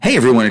Hey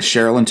everyone, it's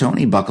Cheryl and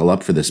Tony. Buckle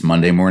up for this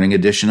Monday morning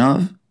edition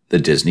of the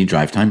Disney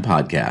Drive Time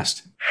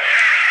Podcast.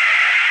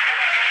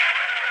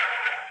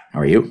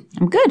 How are you?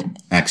 I'm good.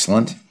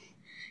 Excellent.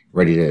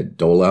 Ready to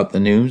dole out the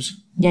news?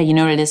 Yeah, you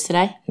know what it is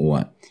today?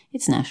 What?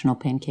 It's National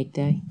Pancake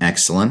Day.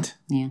 Excellent.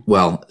 Yeah.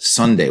 Well,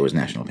 Sunday was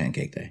National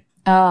Pancake Day.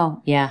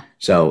 Oh, yeah.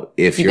 So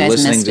if you're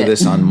listening to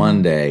this on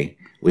Monday,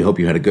 we hope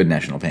you had a good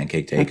National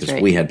Pancake Day because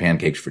we had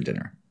pancakes for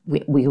dinner.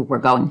 We were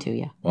going to,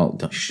 yeah. Well,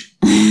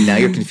 now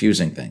you're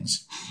confusing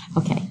things.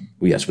 Okay.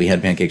 Yes, we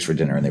had pancakes for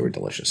dinner and they were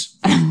delicious.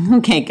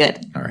 Okay,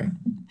 good. All right.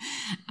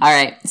 All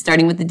right.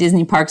 Starting with the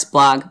Disney Parks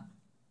blog.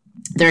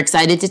 They're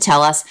excited to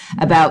tell us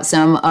about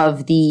some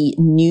of the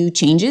new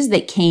changes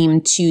that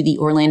came to the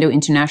Orlando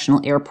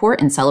International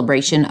Airport in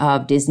celebration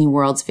of Disney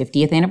World's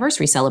 50th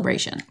anniversary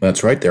celebration.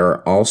 That's right. There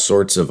are all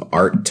sorts of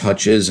art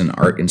touches and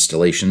art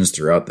installations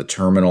throughout the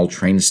terminal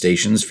train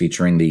stations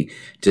featuring the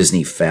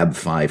Disney Fab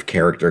 5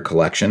 character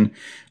collection.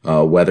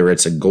 Whether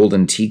it's a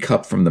golden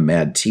teacup from the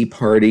Mad Tea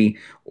Party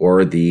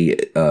or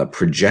the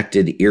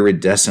projected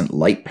iridescent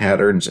light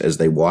patterns as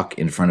they walk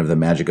in front of the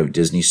Magic of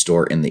Disney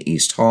store in the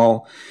East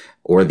Hall,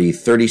 or the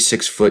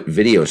 36-foot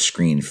video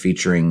screen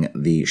featuring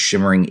the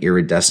shimmering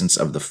iridescence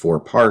of the four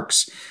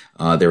parks,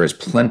 there is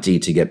plenty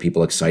to get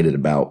people excited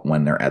about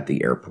when they're at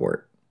the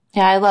airport.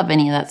 Yeah, I love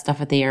any of that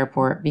stuff at the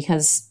airport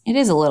because it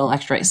is a little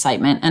extra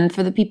excitement. And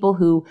for the people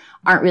who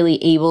aren't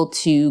really able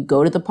to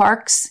go to the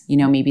parks,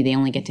 maybe they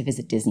only get to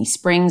visit Disney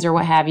Springs or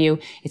what have you,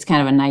 it's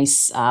kind of a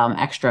nice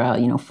extra,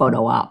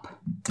 photo op.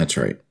 That's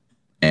right.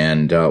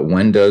 And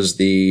when does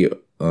the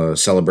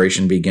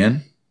celebration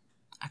begin?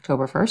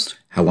 October 1st.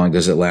 How long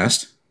does it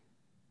last?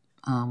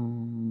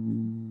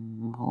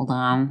 Hold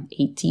on,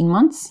 18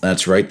 months?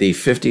 That's right. The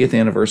 50th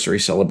anniversary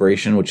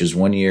celebration, which is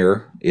 1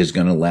 year, is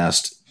going to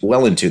last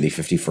well into the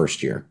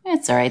 51st year.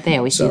 It's all right. They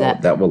always do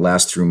that. That will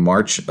last through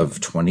March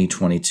of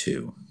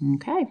 2022.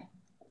 Okay.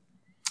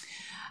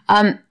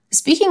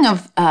 Speaking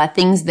of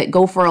things that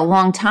go for a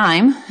long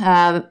time,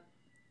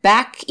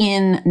 back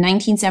in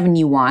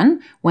 1971,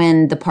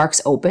 when the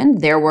parks opened,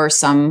 there were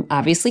some,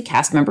 obviously,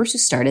 cast members who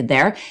started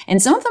there,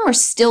 and some of them are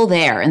still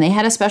there, and they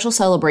had a special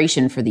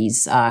celebration for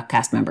these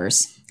cast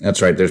members.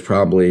 That's right. There's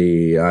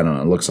probably, I don't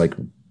know, it looks like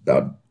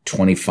about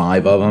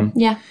 25 of them.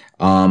 Yeah.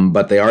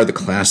 But they are the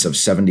class of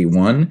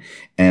 71,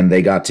 and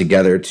they got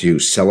together to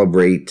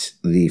celebrate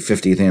the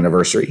 50th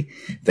anniversary.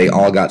 They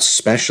all got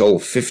special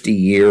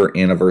 50-year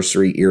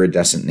anniversary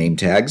iridescent name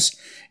tags,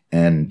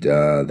 and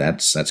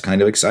that's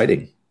kind of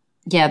exciting.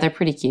 Yeah, they're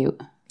pretty cute.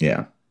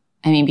 Yeah.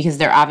 I mean, because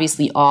they're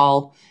obviously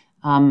all,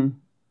 the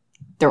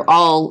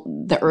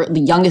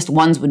youngest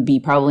ones would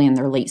be probably in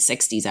their late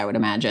 60s, I would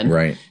imagine.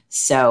 Right.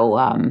 So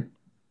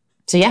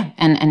yeah,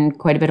 and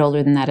quite a bit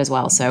older than that as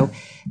well. So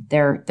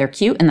they're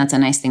cute, and that's a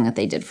nice thing that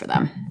they did for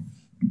them.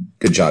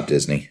 Good job,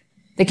 Disney.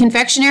 The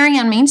confectionery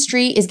on Main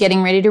Street is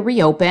getting ready to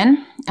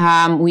reopen.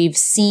 We've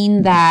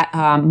seen that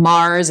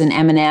Mars and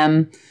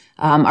M&M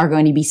are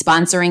going to be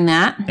sponsoring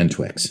that. And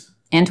Twix.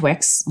 And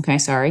Twix. Okay,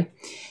 sorry.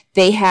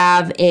 They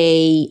have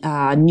a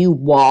new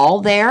wall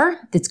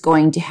there that's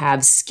going to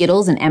have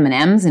Skittles and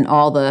M&Ms in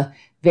all the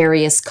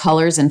various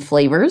colors and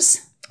flavors.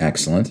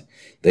 Excellent.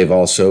 They've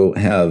also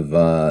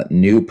have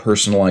new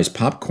personalized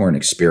popcorn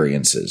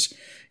experiences.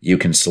 You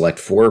can select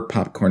 4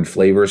 popcorn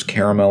flavors: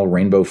 caramel,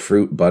 rainbow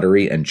fruit,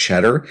 buttery, and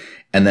cheddar,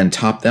 and then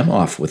top them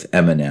off with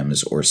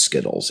M&Ms or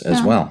Skittles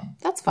as well.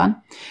 That's fun.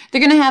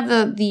 They're going to have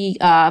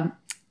the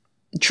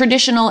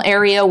traditional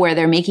area where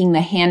they're making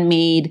the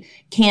handmade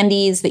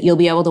candies that you'll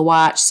be able to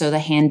watch. So the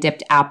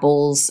hand-dipped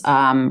apples,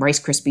 Rice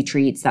Krispie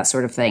treats, that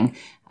sort of thing.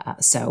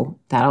 So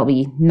that'll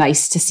be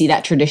nice to see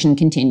that tradition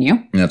continue.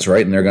 That's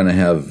right. And they're going to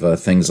have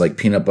things like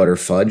peanut butter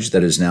fudge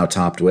that is now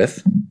topped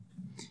with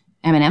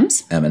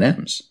M&Ms.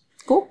 M&Ms.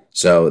 Cool.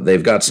 So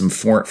they've got some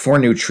four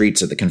new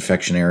treats at the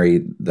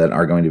confectionery that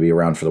are going to be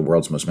around for the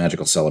world's most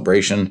magical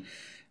celebration.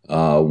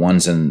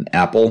 One's an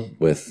apple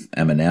with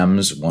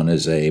M&Ms. One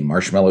is a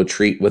marshmallow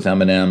treat with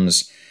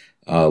M&Ms.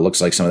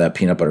 Looks like some of that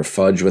peanut butter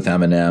fudge with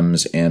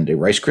M&Ms, and a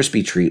Rice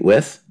Krispie treat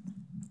with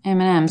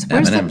M&Ms.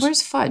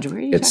 Where's fudge? Where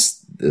are you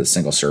It's the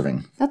single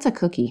serving. That's a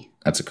cookie.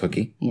 That's a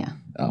cookie? Yeah.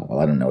 Oh, well,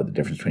 I don't know the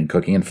difference between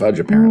cookie and fudge,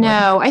 apparently.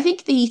 No, I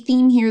think the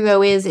theme here,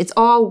 though, is it's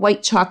all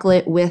white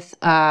chocolate with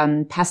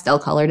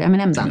pastel-colored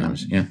M&Ms on them.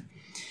 Yeah.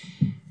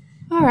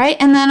 All right,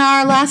 and then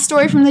our last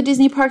story from the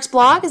Disney Parks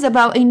blog is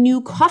about a new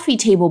coffee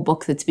table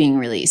book that's being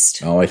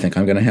released. Oh, I think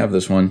I'm going to have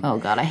this one. Oh,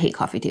 God, I hate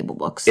coffee table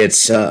books.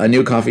 It's a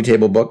new coffee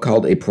table book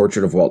called A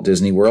Portrait of Walt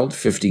Disney World,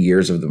 50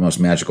 Years of the Most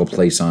Magical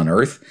Place on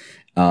Earth.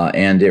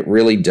 And it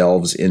really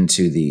delves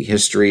into the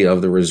history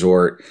of the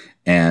resort,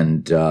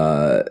 and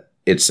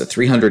it's a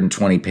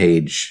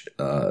 320-page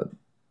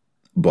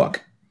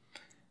book.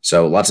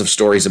 So lots of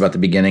stories about the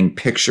beginning,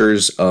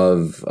 pictures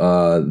of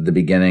the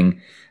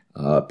beginning,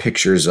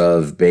 pictures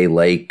of Bay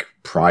Lake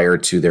prior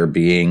to there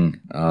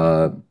being,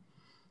 a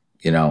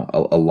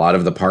lot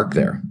of the park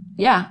there.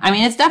 Yeah, I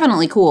mean, it's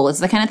definitely cool. It's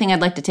the kind of thing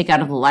I'd like to take out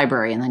of the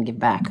library and then give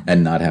back.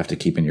 And not have to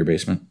keep in your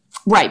basement?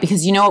 Right,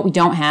 because you know what we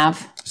don't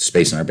have?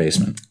 Space in our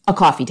basement. A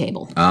coffee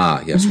table.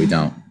 Ah, yes, we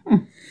don't.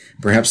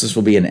 Perhaps this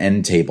will be an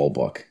end table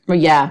book. Well,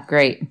 yeah,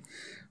 great.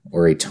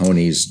 Or a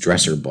Tony's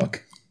dresser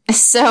book.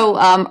 So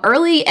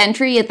early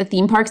entry at the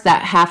theme parks,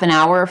 that half an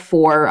hour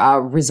for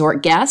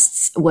resort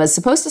guests, was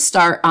supposed to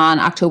start on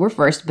October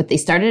 1st, but they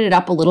started it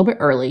up a little bit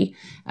early.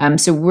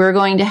 So we're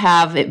going to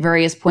have at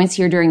various points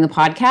here during the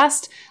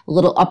podcast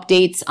little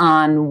updates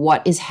on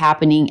what is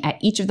happening at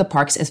each of the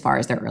parks as far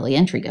as their early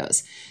entry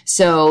goes.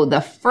 So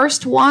the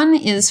first one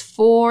is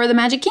for the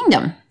Magic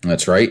Kingdom.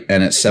 That's right.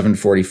 And at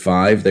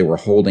 7:45, they were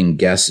holding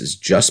guests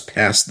just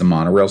past the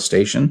monorail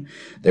station.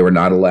 They were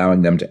not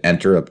allowing them to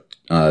enter up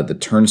the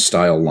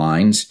turnstile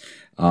lines,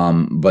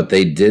 but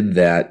they did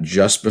that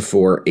just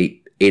before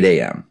 8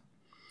 a.m.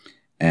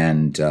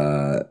 And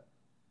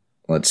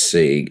let's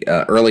see,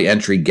 early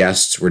entry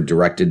guests were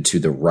directed to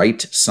the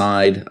right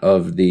side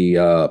of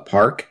the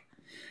park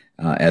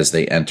as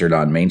they entered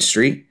on Main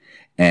Street,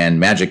 and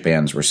magic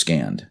bands were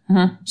scanned.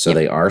 Mm-hmm. So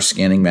they are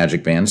scanning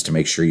magic bands to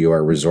make sure you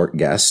are resort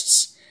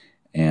guests.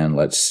 And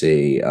let's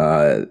see,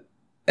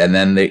 and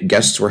then the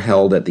guests were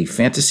held at the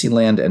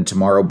Fantasyland and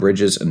Tomorrow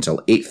Bridges until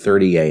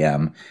 8:30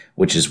 a.m.,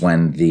 which is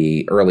when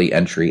the early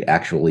entry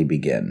actually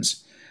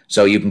begins.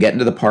 So you can get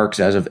into the parks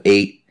as of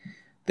 8.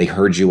 They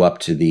herd you up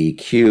to the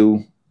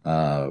queue,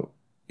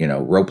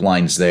 rope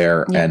lines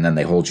there, and then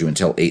they hold you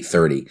until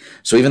 8:30.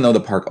 So even though the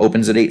park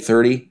opens at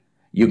 8:30,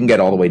 you can get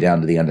all the way down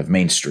to the end of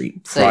Main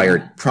Street prior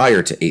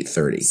to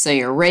 8:30. So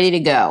you're ready to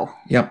go.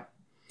 Yep.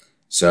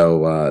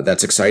 So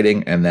that's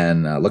exciting. And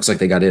then looks like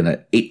they got in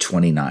at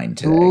 8:29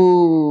 today.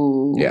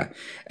 Ooh. Yeah.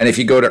 And if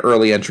you go to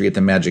early entry at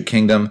the Magic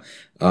Kingdom,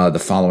 the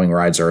following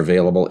rides are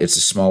available. It's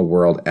a Small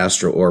World,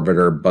 Astro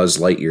Orbiter, Buzz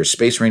Lightyear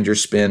Space Ranger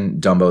Spin,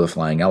 Dumbo the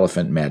Flying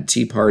Elephant, Mad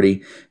Tea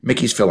Party,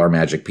 Mickey's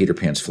PhilharMagic, Peter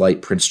Pan's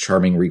Flight, Prince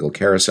Charming Regal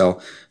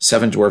Carousel,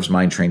 Seven Dwarfs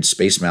Mine Train,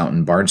 Space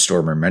Mountain,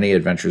 Barnstormer, Many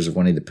Adventures of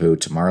Winnie the Pooh,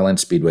 Tomorrowland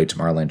Speedway,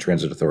 Tomorrowland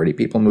Transit Authority,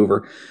 People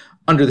Mover,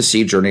 Under the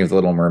Sea, Journey of the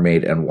Little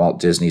Mermaid, and Walt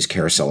Disney's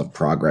Carousel of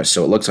Progress.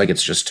 So it looks like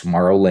it's just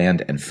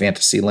Tomorrowland and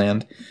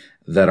Fantasyland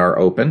that are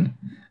open.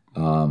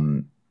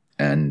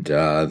 And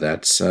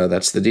that's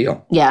the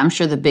deal. Yeah, I'm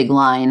sure the big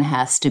line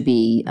has to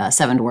be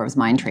Seven Dwarfs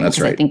Mine Train. That's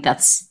right. I think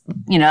that's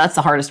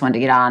the hardest one to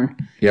get on.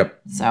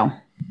 Yep. So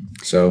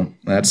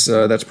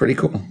that's pretty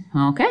cool.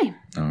 Okay.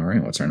 All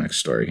right. What's our next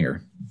story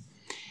here?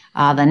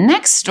 The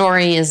next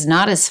story is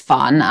not as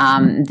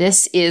fun.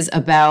 This is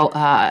about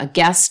a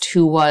guest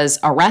who was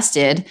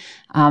arrested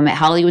at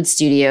Hollywood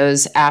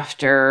Studios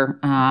after,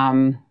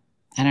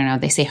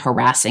 they say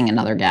harassing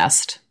another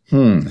guest.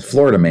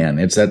 Florida man.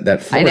 It's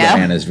that Florida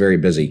man is very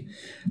busy.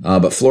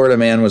 But Florida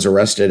man was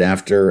arrested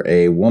after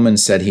a woman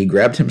said he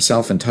grabbed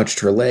himself and touched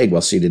her leg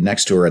while seated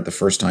next to her at the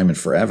first time in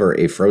forever,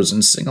 a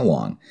Frozen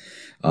sing-along.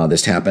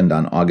 This happened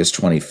on August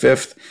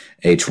 25th.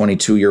 A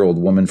 22-year-old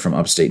woman from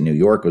upstate New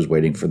York was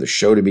waiting for the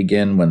show to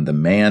begin when the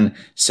man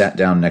sat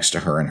down next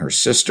to her and her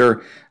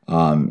sister.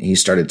 He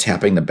started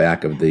tapping the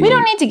back of the... We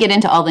don't need to get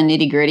into all the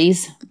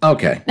nitty-gritties.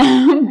 Okay.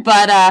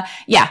 But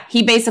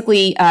he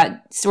basically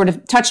sort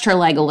of touched her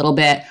leg a little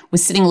bit,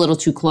 was sitting a little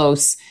too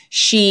close.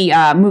 She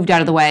moved out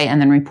of the way and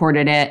then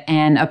reported it.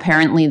 And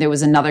apparently there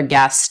was another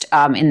guest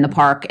in the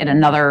park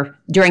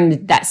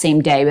during that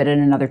same day, but at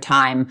another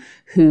time,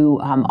 who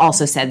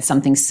also said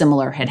something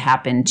similar had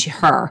happened to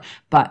her,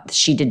 but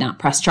she did not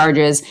press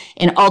charges.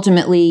 And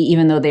ultimately,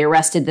 even though they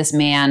arrested this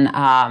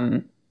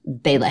man,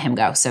 they let him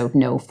go. So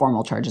no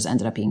formal charges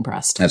ended up being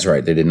pressed. That's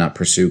right. They did not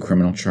pursue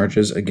criminal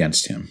charges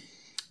against him.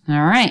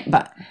 All right.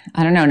 But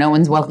I don't know. No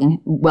one's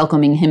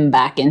welcoming him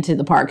back into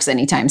the parks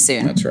anytime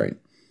soon. That's right.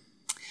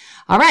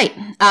 All right.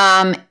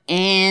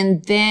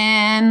 And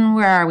then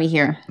where are we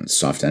here?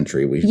 Soft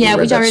entry. We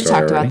already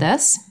talked about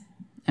this.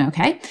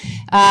 Okay.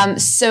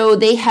 So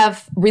they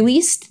have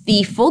released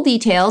the full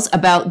details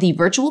about the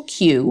virtual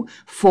queue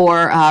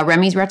for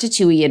Remy's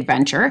Ratatouille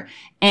Adventure.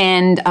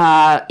 And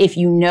if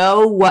you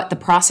know what the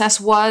process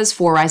was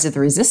for Rise of the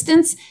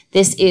Resistance,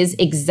 this is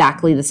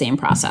exactly the same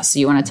process. So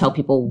you want to tell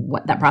people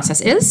what that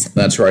process is?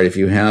 That's right. If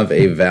you have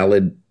a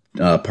valid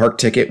park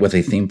ticket with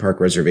a theme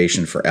park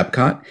reservation for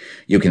Epcot,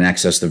 you can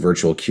access the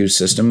virtual queue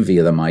system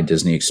via the My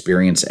Disney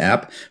Experience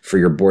app for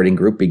your boarding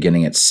group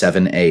beginning at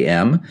 7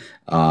 a.m.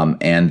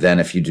 And then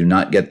if you do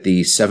not get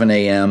the 7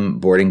 a.m.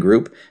 boarding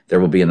group,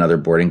 there will be another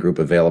boarding group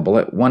available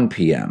at 1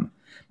 p.m.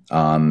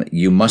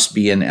 You must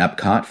be in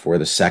Epcot for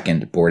the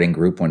second boarding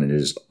group when it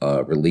is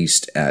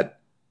released at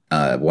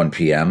 1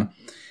 p.m.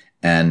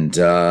 And,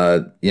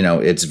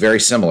 it's very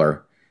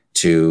similar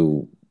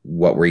to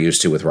what we're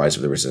used to with Rise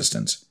of the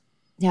Resistance.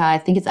 Yeah, I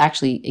think it's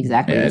actually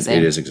exactly the same.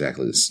 It is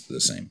exactly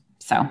the same.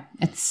 So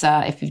it's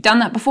if you've done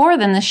that before,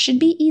 then this should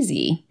be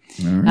easy.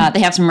 Right. They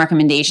have some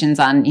recommendations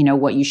on,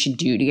 what you should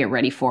do to get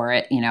ready for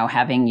it.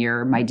 Having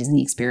your My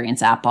Disney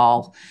Experience app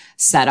all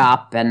set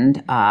up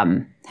and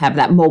have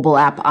that mobile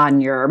app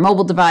on your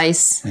mobile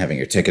device. Having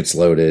your tickets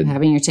loaded.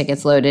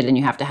 And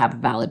you have to have a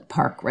valid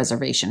park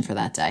reservation for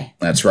that day.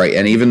 That's right.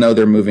 And even though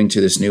they're moving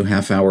to this new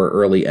half-hour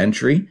early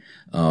entry,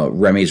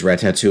 Remy's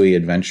Ratatouille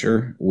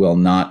Adventure will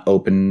not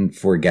open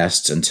for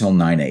guests until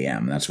 9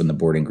 a.m. That's when the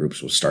boarding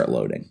groups will start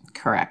loading.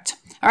 Correct.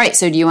 All right,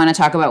 so do you want to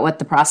talk about what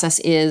the process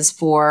is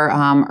for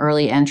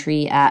early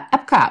entry at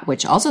Epcot,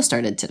 which also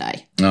started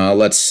today?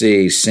 Let's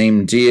see.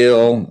 Same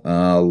deal.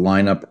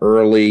 Line up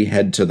early,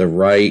 head to the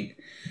right,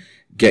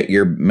 get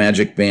your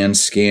Magic Band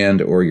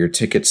scanned or your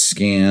ticket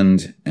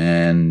scanned,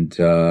 and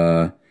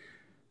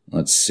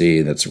let's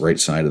see, that's right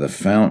side of the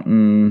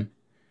fountain.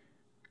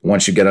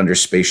 Once you get under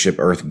Spaceship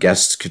Earth,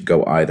 guests could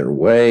go either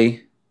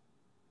way.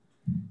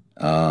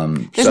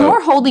 There's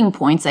more holding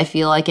points, I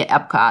feel like, at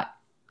Epcot.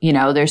 You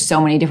know, there's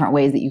so many different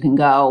ways that you can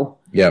go.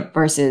 Yep.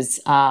 Versus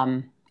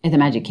at the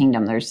Magic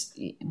Kingdom, there's,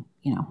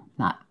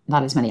 not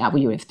as many.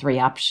 We have 3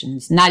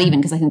 options. Not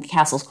even, because I think the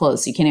castle's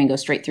closed, so you can't even go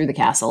straight through the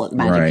castle at the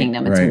Magic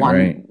Kingdom. It's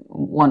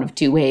one of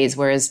 2 ways,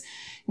 whereas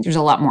there's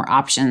a lot more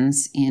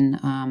options in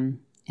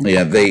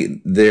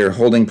Epcot. Their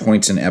holding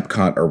points in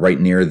Epcot are right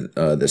near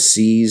the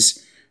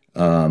seas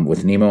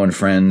with Nemo and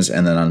Friends,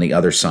 and then on the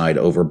other side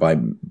over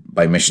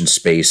by Mission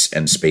Space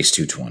and Space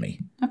 220.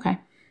 Okay.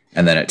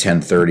 And then at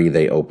 10:30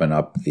 they open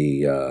up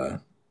the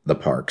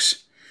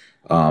parks.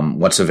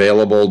 What's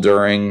available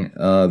during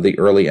the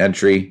early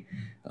entry?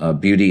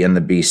 Beauty and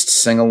the Beast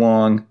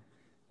sing-along,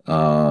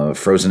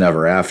 Frozen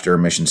Ever After,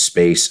 Mission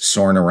Space,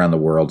 Soarin' Around the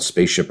World,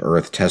 Spaceship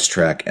Earth, Test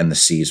Track, and The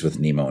Seas with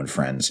Nemo and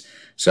Friends.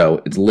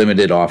 So it's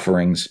limited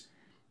offerings,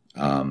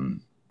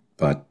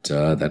 but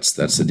that's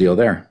the deal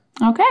there.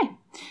 Okay.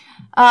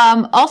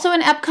 Also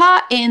in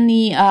Epcot, in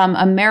the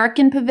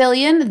American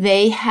Pavilion,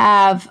 they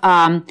have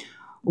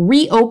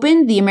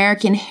reopened the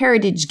American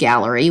Heritage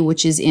Gallery,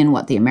 which is in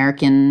the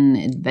American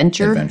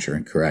Adventure? Adventure,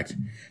 correct.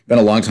 Been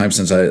a long time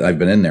since I've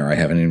been in there. I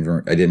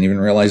didn't even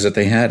realize that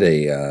they had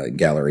a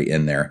gallery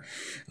in there.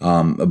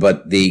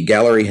 But the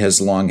gallery has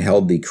long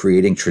held the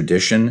Creating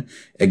Tradition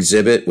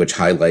exhibit, which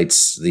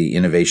highlights the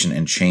innovation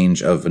and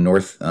change of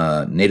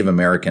Native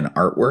American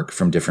artwork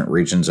from different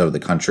regions of the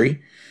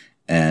country.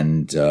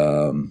 And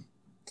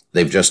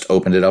they've just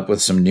opened it up with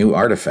some new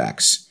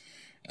artifacts,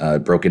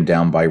 broken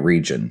down by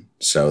region.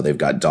 So they've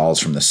got dolls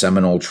from the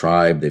Seminole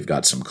tribe. They've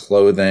got some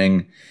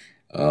clothing.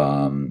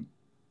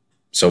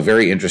 So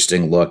very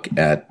interesting look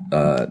at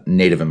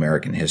Native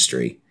American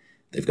history.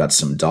 They've got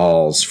some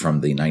dolls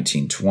from the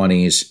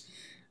 1920s.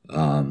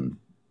 And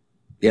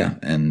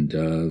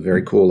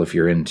very cool if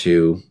you're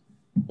into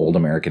old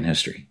American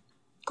history.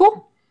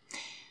 Cool.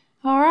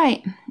 All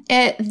right.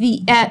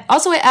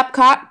 Also at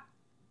Epcot,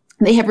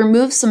 they have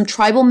removed some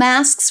tribal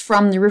masks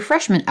from the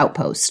refreshment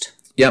outpost.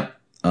 Yep.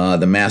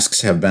 The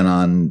masks have been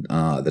on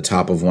the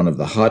top of one of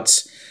the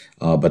huts,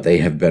 but they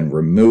have been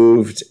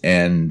removed,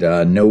 and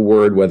no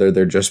word whether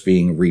they're just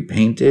being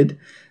repainted,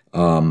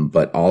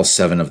 but all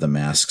 7 of the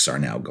masks are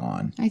now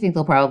gone. I think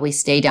they'll probably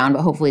stay down,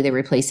 but hopefully they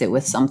replace it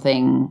with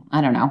something,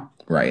 I don't know.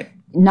 Right.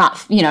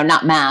 Not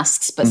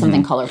masks, but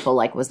something colorful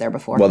like was there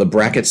before. Well, the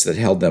brackets that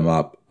held them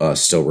up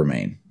still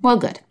remain. Well,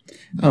 good.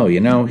 Oh,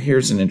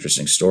 here's an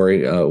interesting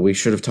story. We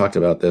should have talked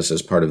about this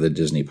as part of the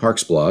Disney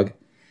Parks blog,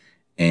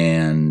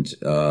 and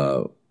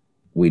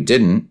we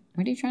didn't.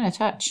 What are you trying to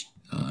touch?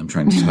 I'm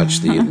trying to touch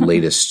the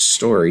latest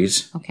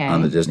stories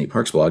on the Disney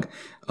Parks blog.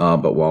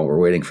 But while we're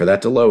waiting for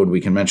that to load,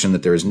 we can mention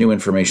that there is new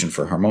information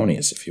for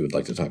Harmonious, if you would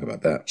like to talk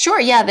about that. Sure,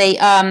 yeah. They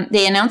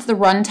announced the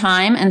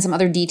runtime and some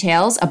other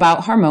details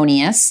about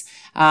Harmonious.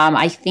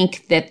 I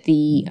think that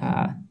the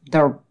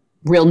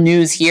real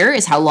news here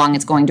is how long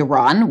it's going to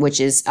run, which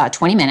is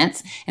 20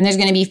 minutes. And there's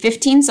going to be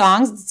 15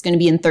 songs. It's going to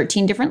be in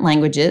 13 different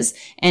languages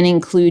and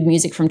include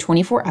music from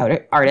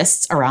 24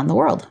 artists around the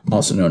world.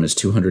 Also known as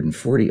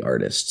 240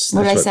 artists.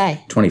 What did I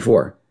say?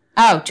 24.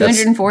 Oh,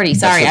 240.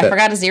 Sorry, I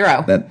forgot a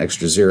 0. That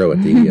extra 0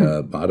 at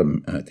the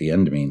bottom, at the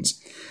end means.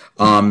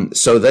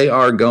 So they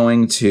are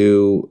going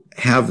to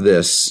have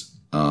this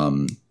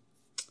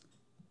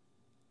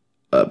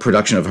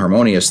production of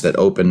Harmonious that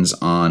opens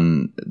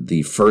on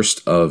the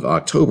 1st of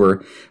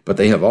October, but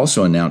they have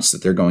also announced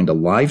that they're going to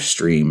live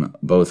stream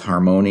both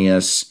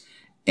Harmonious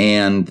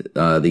and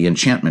the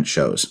Enchantment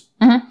shows.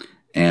 Mm-hmm.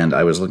 And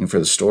I was looking for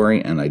the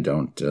story, and I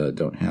don't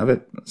have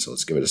it. So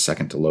let's give it a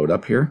second to load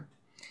up here.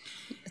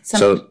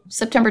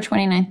 September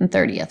 29th and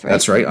 30th, right?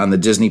 That's right. On the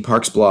Disney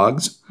Parks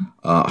blogs,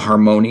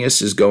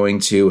 Harmonious is going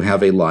to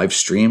have a live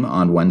stream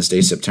on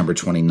Wednesday, September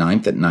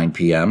 29th at 9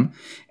 p.m.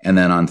 And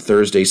then on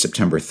Thursday,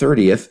 September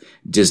 30th,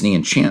 Disney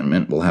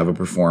Enchantment will have a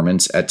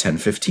performance at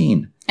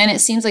 10:15. And it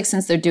seems like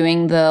since they're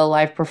doing the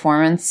live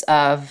performance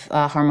of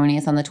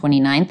Harmonious on the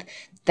 29th,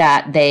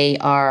 that they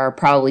are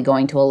probably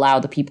going to allow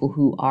the people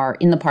who are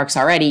in the parks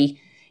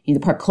already. The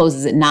park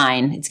closes at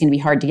 9. It's going to be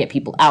hard to get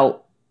people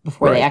out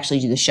before they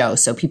actually do the show.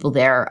 So people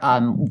there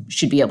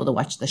should be able to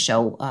watch the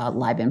show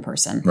live in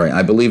person. Right.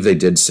 I believe they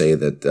did say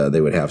that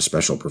they would have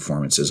special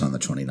performances on the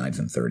 29th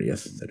and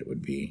 30th, that it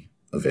would be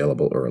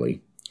available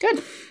early.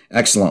 Good.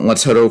 Excellent.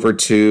 Let's head over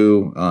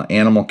to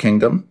Animal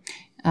Kingdom.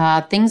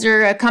 Things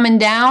are coming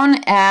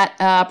down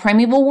at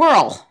Primeval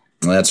Whirl.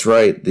 That's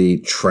right. The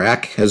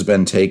track has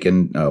been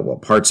taken,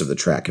 parts of the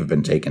track have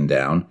been taken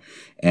down,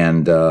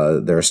 and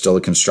there are still the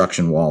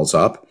construction walls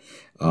up.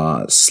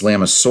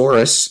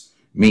 Slamosaurus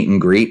meet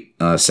and greet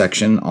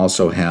section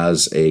also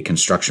has a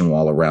construction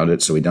wall around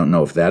it, so we don't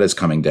know if that is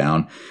coming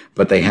down,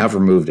 but they have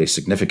removed a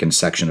significant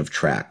section of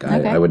track.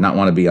 Okay. I would not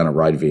want to be on a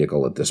ride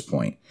vehicle at this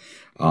point.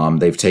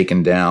 They've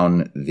taken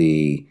down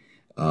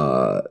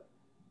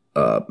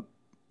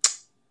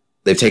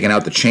they've taken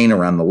out the chain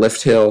around the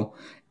lift hill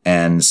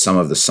and some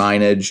of the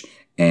signage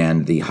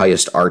and the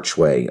highest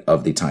archway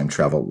of the time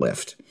travel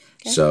lift.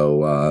 Okay.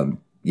 So,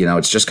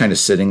 it's just kind of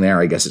sitting there.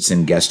 I guess it's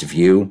in guest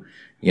view,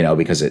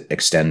 because it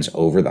extends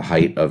over the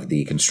height of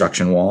the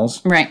construction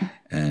walls. Right.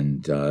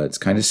 And it's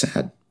kind of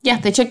sad. Yeah,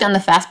 they took down the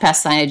Fast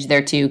Pass signage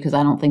there, too, because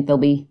I don't think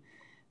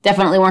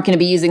definitely weren't going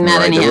to be using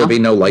that anyhow. There will be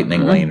no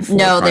lightning lane for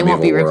No, they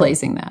won't be World.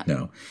 replacing that.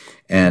 No.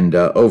 And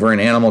over in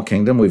Animal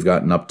Kingdom, we've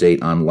got an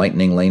update on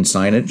lightning lane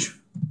signage.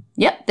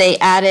 Yep, they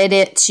added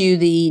it to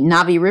the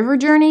Navi River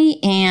journey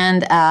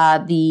and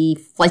the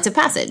Flights of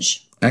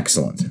Passage.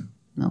 Excellent.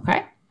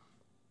 Okay.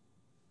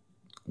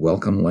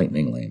 Welcome,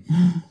 lightning lane.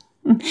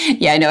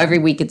 Yeah, I know. Every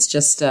week it's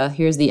just,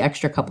 here's the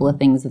extra couple of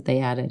things that they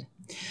added.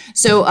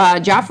 So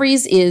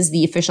Joffrey's is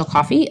the official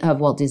coffee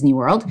of Walt Disney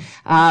World.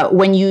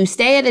 When you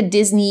stay at a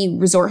Disney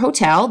resort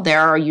hotel,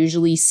 there are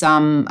usually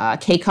some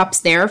K-Cups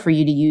there for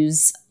you to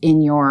use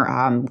in your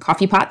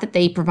coffee pot that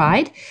they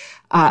provide.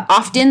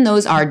 Often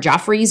those are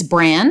Joffrey's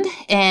brand,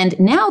 and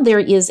now there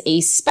is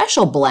a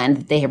special blend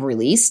that they have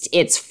released.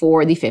 It's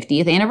for the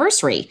 50th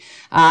anniversary.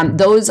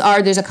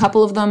 There's a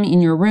couple of them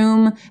in your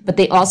room, but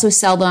they also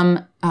sell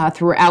them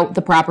throughout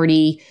the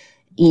property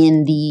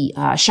in the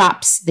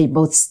shops.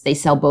 They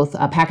sell both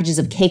packages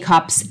of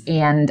K-Cups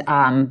and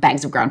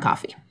bags of ground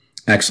coffee.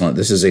 Excellent.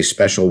 This is a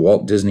special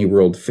Walt Disney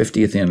World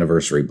 50th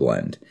anniversary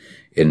blend,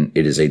 and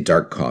it is a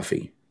dark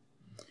coffee.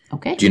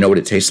 Okay. Do you know what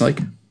it tastes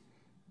like?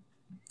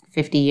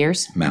 50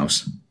 years.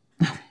 Mouse.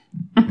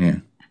 Yeah.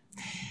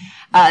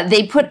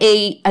 They put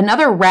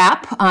another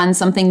wrap on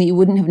something that you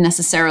wouldn't have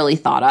necessarily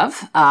thought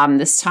of.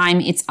 This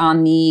time it's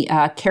on the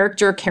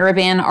Character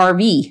Caravan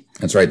RV.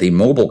 That's right, the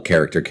mobile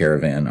Character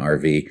Caravan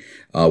RV,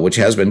 which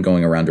has been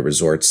going around to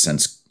resorts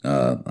since,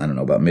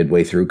 about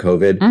midway through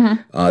COVID.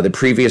 Mm-hmm. The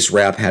previous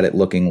wrap had it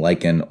looking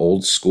like an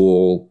old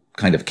school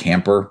kind of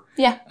camper.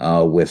 Yeah.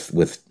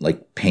 With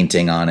like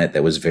painting on it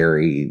that was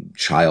very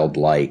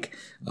childlike.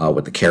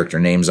 With the character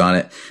names on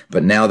it.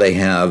 But now they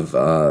have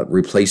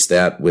replaced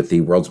that with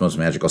the World's Most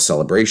Magical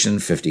Celebration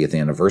 50th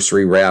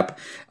Anniversary wrap.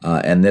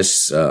 And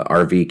this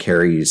RV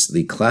carries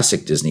the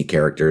classic Disney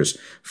characters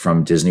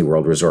from Disney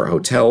World Resort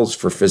hotels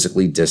for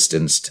physically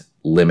distanced,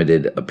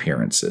 limited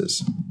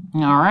appearances.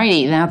 All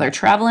righty. Now they're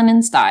traveling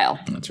in style.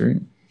 That's right.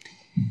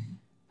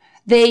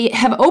 They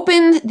have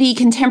opened the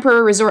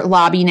Contemporary Resort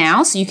lobby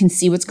now, so you can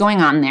see what's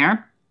going on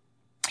there.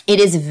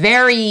 It is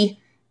very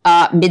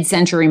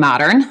mid-century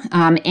modern,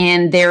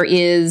 and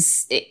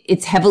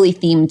it's heavily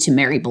themed to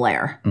Mary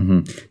Blair.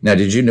 Mm-hmm. Now,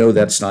 did you know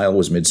that style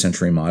was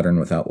mid-century modern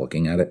without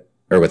looking at it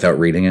or without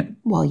reading it?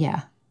 Well,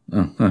 yeah.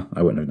 Oh,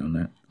 I wouldn't have known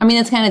that. I mean,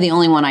 that's kind of the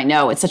only one I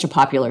know. It's such a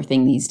popular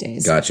thing these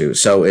days. Got you.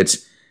 So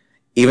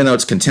even though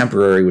it's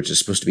contemporary, which is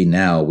supposed to be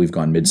now, we've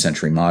gone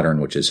mid-century modern,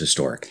 which is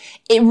historic.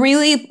 It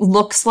really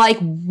looks like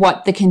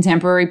what the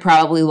Contemporary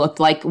probably looked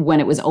like when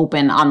it was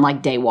open on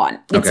like day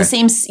one. It's the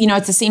same,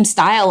 it's the same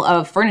style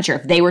of furniture.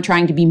 If they were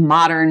trying to be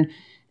modern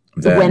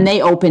when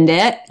they opened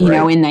it, in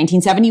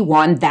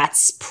 1971,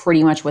 that's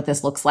pretty much what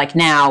this looks like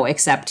now,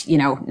 except,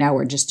 now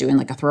we're just doing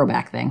like a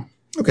throwback thing.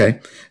 Okay.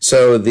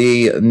 So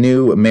the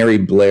new Mary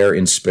Blair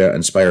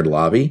inspired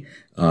lobby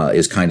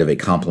is kind of a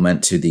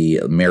complement to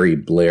the Mary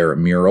Blair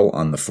mural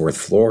on the 4th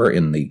floor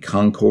in the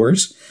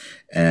concourse.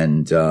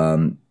 And,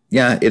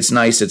 it's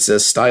nice. It's a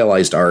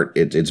stylized art.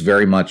 It's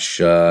very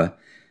much, it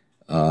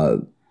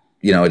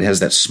has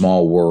that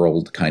small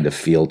world kind of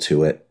feel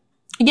to it.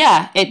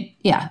 Yeah, it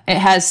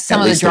has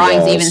some of the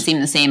drawings even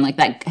seem the same. Like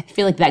that, I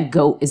feel like that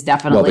goat is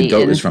definitely. Well, the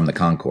goat is from the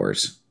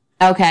concourse.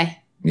 Okay.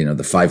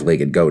 The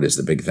 5-legged goat is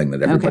the big thing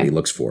that everybody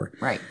looks for.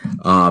 Right.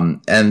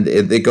 And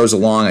it goes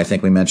along. I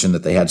think we mentioned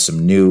that they had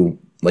some new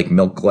like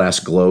milk glass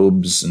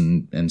globes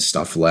and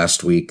stuff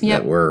last week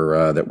that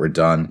were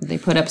done. They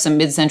put up some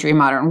mid-century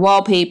modern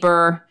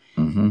wallpaper.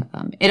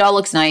 Mm-hmm. It all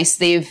looks nice.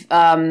 They've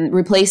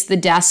replaced the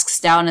desks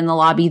down in the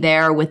lobby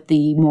there with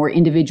the more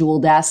individual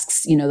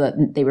desks.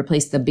 They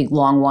replaced the big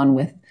long one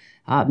with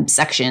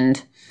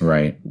sectioned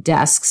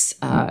desks.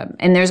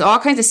 And there's all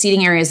kinds of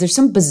seating areas. There's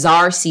some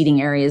bizarre seating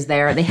areas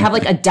there. They have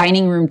like a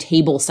dining room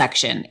table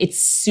section.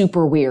 It's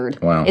super weird.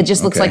 Wow. It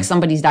just looks like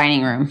somebody's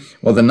dining room.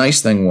 Well, the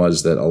nice thing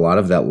was that a lot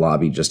of that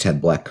lobby just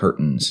had black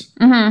curtains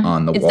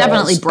on the walls. It's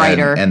definitely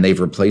brighter. And they've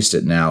replaced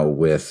it now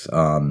with,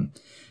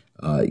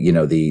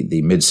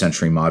 the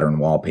mid-century modern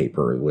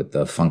wallpaper with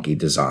the funky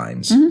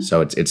designs. Mm-hmm.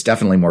 So it's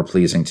definitely more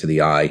pleasing to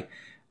the eye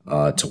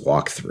to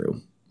walk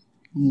through.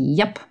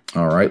 Yep.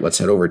 All right, let's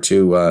head over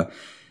to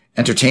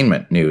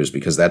entertainment news,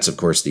 because that's, of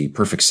course, the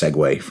perfect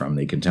segue from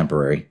the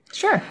Contemporary.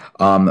 Sure.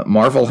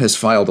 Marvel has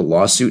filed a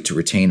lawsuit to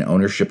retain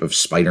ownership of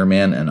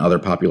Spider-Man and other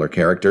popular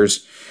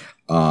characters.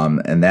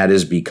 And that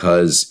is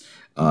because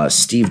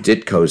Steve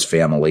Ditko's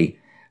family,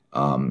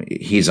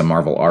 he's a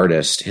Marvel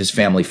artist. His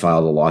family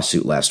filed a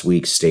lawsuit last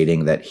week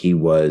stating that he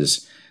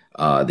was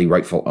the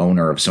rightful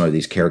owner of some of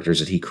these characters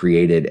that he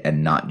created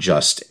and not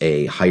just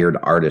a hired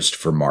artist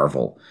for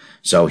Marvel.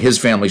 So his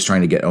family's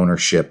trying to get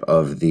ownership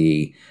of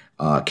the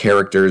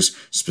characters,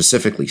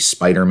 specifically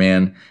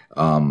Spider-Man,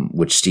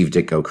 which Steve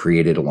Ditko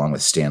created along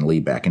with Stan Lee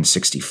back in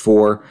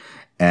 '64.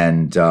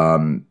 And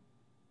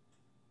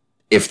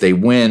if they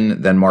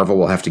win, then Marvel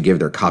will have to give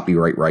their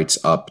copyright rights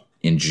up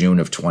in June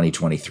of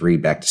 2023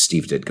 back to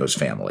Steve Ditko's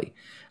family.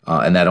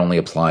 And that only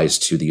applies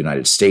to the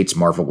United States.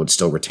 Marvel would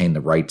still retain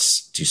the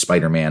rights to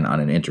Spider-Man on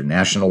an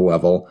international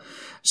level.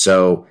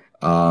 So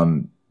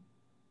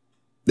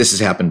this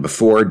has happened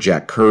before.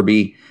 Jack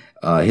Kirby,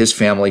 his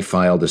family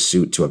filed a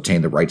suit to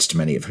obtain the rights to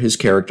many of his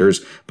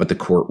characters, but the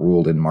court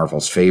ruled in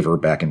Marvel's favor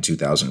back in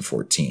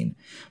 2014.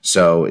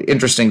 So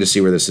interesting to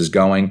see where this is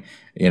going.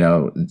 You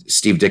know,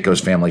 Steve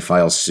Ditko's family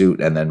files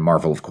suit, and then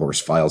Marvel, of course,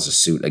 files a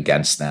suit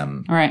against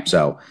them. All right.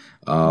 So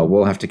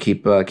we'll have to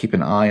keep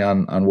an eye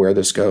on where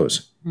this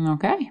goes.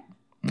 Okay.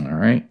 All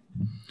right.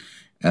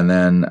 And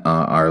then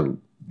our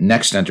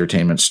next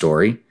entertainment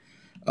story.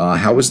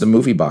 How was the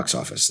movie box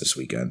office this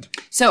weekend?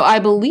 So I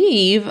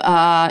believe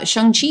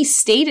Shang-Chi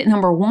stayed at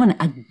number 1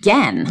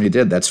 again. It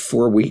did. That's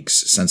 4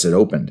 weeks since it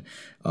opened.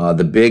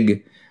 The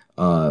big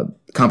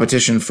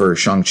competition for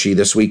Shang-Chi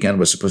this weekend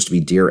was supposed to be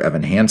Dear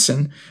Evan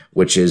Hansen,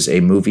 which is a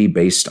movie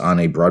based on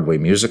a Broadway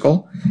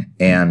musical.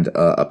 And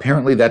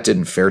apparently that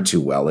didn't fare too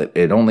well.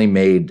 It only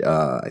made,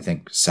 I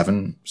think,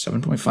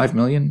 $7.5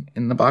 million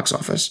in the box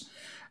office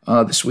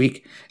this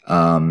week.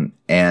 And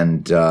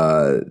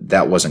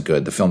that wasn't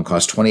good. The film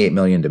cost $28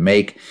 million to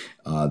make.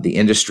 The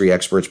industry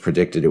experts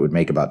predicted it would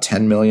make about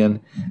 $10 million,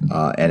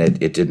 and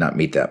it did not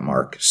meet that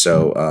mark.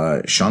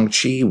 So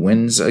Shang-Chi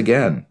wins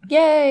again.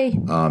 Yay!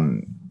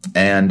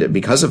 And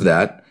because of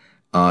that,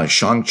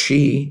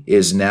 Shang-Chi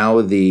is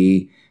now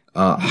the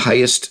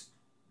highest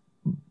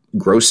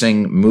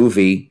grossing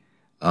movie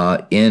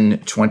in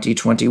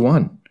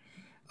 2021.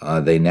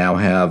 They now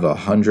have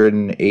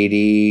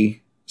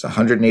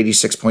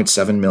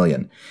 186.7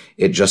 million.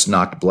 It just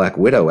knocked Black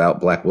Widow out.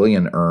 Black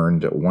Widow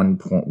earned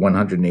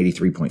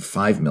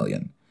 183.5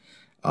 million.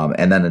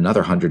 And then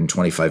another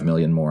 125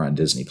 million more on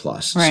Disney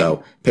Plus. Right.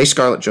 So pay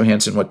Scarlett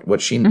Johansson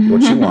what she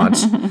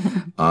wants,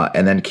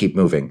 and then keep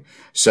moving.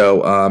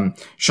 So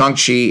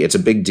Shang-Chi, it's a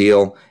big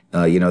deal.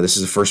 This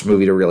is the first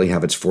movie to really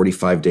have its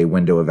 45-day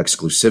window of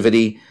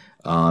exclusivity,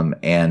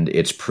 and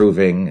it's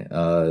proving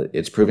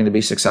to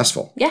be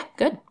successful. Yeah,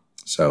 good.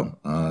 So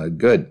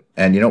good.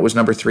 And you know what was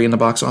number 3 in the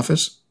box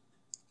office?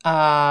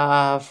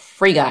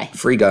 Free Guy.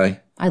 Free Guy.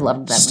 I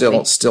loved that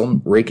movie.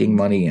 Still raking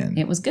money in.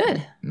 It was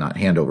good. Not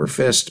hand over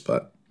fist,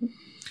 but.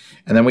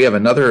 And then we have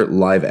another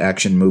live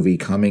action movie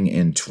coming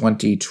in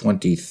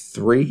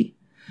 2023,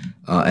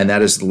 and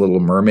that is The Little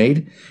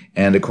Mermaid.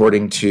 And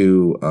according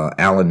to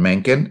Alan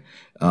Menken,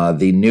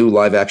 the new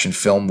live action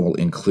film will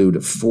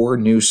include 4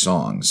 new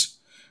songs.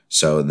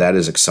 So that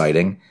is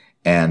exciting.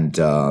 And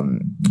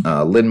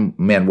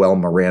Lin-Manuel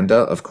Miranda,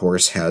 of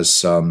course, has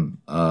some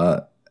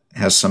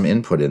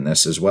input in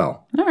this as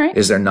well. All right.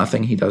 Is there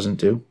nothing he doesn't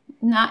do?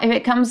 Not if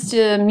it comes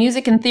to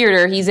music and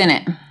theater, he's in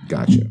it.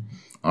 Gotcha.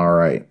 All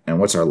right. And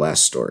what's our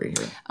last story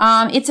here?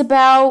 It's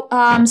about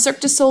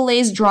Cirque du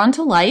Soleil's Drawn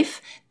to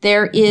Life.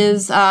 There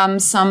is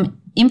some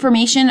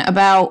information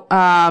about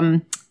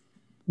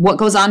what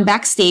goes on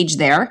backstage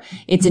there.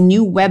 It's a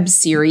new web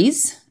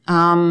series.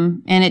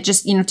 And it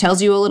just,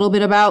 tells you a little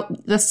bit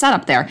about the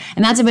setup there.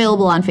 And that's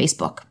available on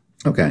Facebook.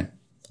 Okay.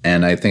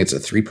 And I think it's a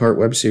 3-part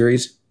web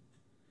series.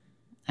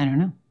 I don't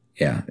know.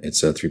 Yeah,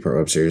 it's a 3-part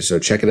web series. So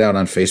check it out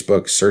on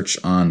Facebook. Search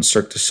on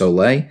Cirque du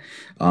Soleil.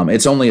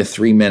 It's only a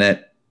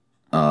 3-minute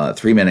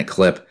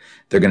clip.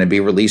 They're going to be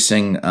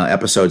releasing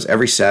episodes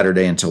every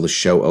Saturday until the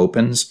show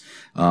opens.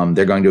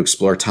 They're going to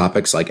explore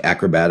topics like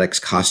acrobatics,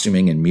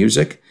 costuming, and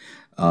music.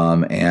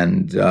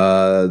 And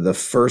the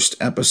first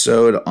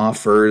episode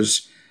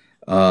offers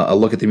a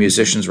look at the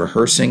musicians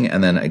rehearsing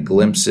and then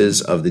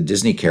glimpses of the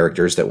Disney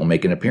characters that will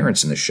make an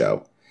appearance in the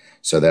show.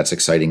 So that's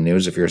exciting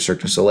news if you're a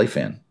Cirque du Soleil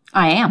fan.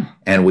 I am.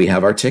 And we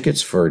have our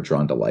tickets for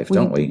Drawn to Life,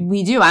 don't we?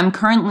 We do. I'm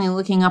currently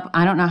looking up.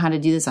 I don't know how to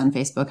do this on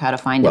Facebook, how to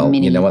find a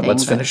mini you know what? thing,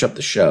 Let's finish up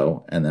the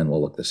show, and then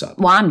we'll look this up.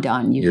 Well, I'm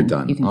done. You're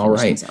done. You can All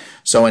right.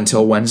 So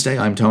until Wednesday,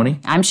 I'm Tony.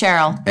 I'm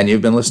Cheryl. And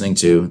you've been listening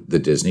to the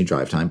Disney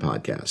Drive Time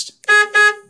Podcast.